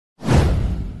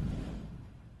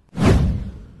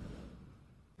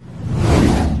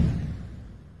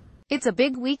It's a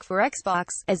big week for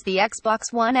Xbox, as the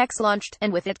Xbox One X launched,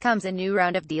 and with it comes a new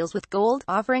round of deals with Gold,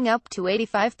 offering up to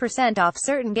 85% off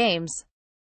certain games.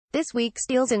 This week's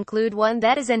deals include one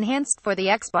that is enhanced for the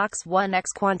Xbox One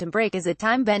X. Quantum Break is a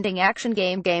time-bending action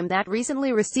game that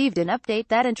recently received an update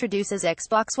that introduces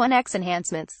Xbox One X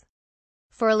enhancements.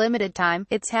 For a limited time,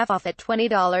 it's half off at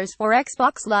 $20 for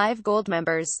Xbox Live Gold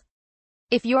members.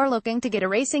 If you're looking to get a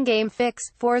racing game fix,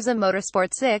 Forza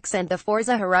Motorsport 6 and the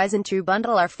Forza Horizon 2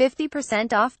 bundle are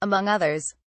 50% off, among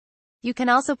others. You can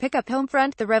also pick up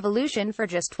Homefront: The Revolution for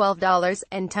just $12,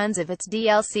 and tons of its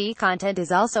DLC content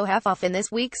is also half off in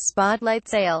this week's Spotlight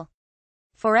sale.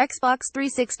 For Xbox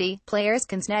 360, players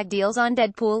can snag deals on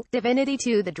Deadpool, Divinity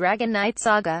 2: The Dragon Knight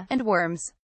Saga, and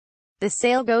Worms. The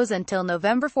sale goes until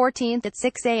November 14th at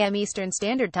 6 a.m. Eastern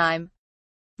Standard Time.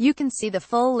 You can see the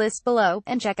full list below,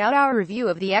 and check out our review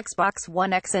of the Xbox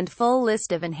One X and full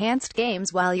list of enhanced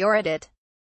games while you're at it.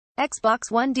 Xbox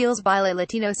One deals: Baile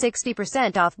Latino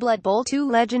 60% off Blood Bowl 2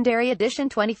 Legendary Edition,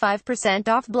 25%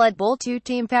 off Blood Bowl 2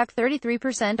 Team Pack,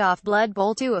 33% off Blood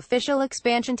Bowl 2 Official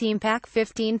Expansion Team Pack,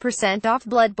 15% off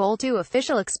Blood Bowl 2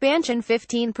 Official Expansion,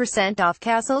 15% off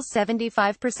Castles,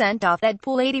 75% off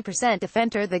Deadpool, 80% off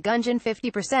Enter the Gungeon,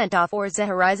 50% off Forza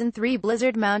Horizon 3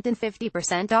 Blizzard Mountain,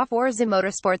 50% off Forza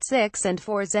Motorsport 6 and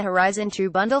Forza Horizon 2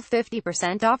 bundle,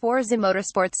 50% off Forza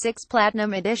Motorsport 6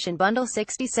 Platinum Edition bundle,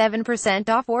 67%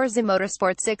 off Forza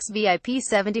Motorsport 6 VIP,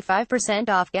 75%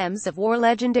 off Gems of War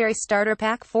Legendary Starter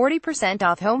Pack, 40%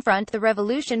 off Homefront: The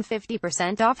Revolution,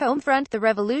 50% off Homefront: The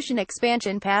Revolution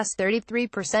Expansion Pass,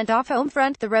 33% off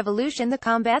Homefront: The Revolution The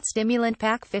Combat Stimulant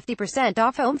Pack, 50%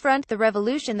 off Homefront: The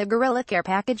Revolution The Guerrilla Care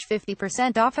Package,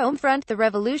 50% off Homefront: The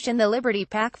Revolution The Liberty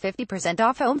Pack, 50%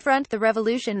 off Homefront: The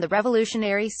Revolution The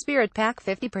Revolutionary Spirit Pack,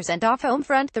 50% off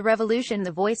Homefront: The Revolution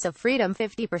The Voice of Freedom,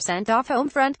 50% off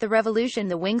Homefront: The Revolution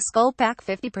The Wing Skull Pack,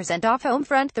 50% off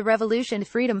Homefront: The Revolution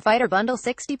Freedom Fighter Bundle,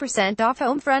 60% off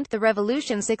Homefront: The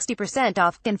Revolution, 60%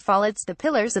 off Kinfall: It's the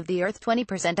Pillars of the Earth,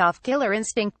 20% off Killer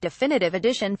Instinct Definitive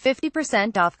Edition,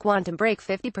 50% off Quantum Break,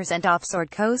 50% off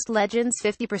Sword Coast Legends,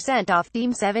 50% off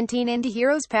Theme 17 Indie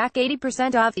Heroes Pack,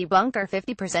 80% off The Bunker,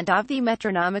 50% off The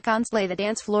Metronomicon Slay the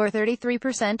Dance Floor,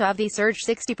 33% off The Surge,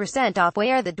 60% off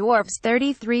We Are the Dwarves,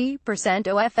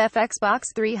 33% off Xbox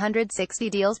 360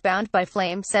 deals: Bound by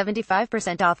Flame,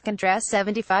 75% off Contrast,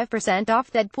 75%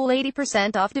 off Deadpool,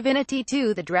 80% off Divinity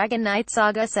 2: The Dragon Knight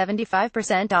Saga,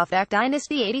 75% off Act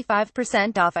Dynasty,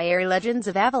 85% off Aerie Legends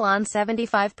of Avalon,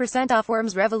 75% off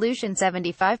Worms Revolution,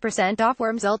 75% off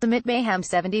Worms Ultimate Mayhem,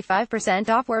 75%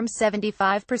 off Worms,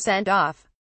 75% off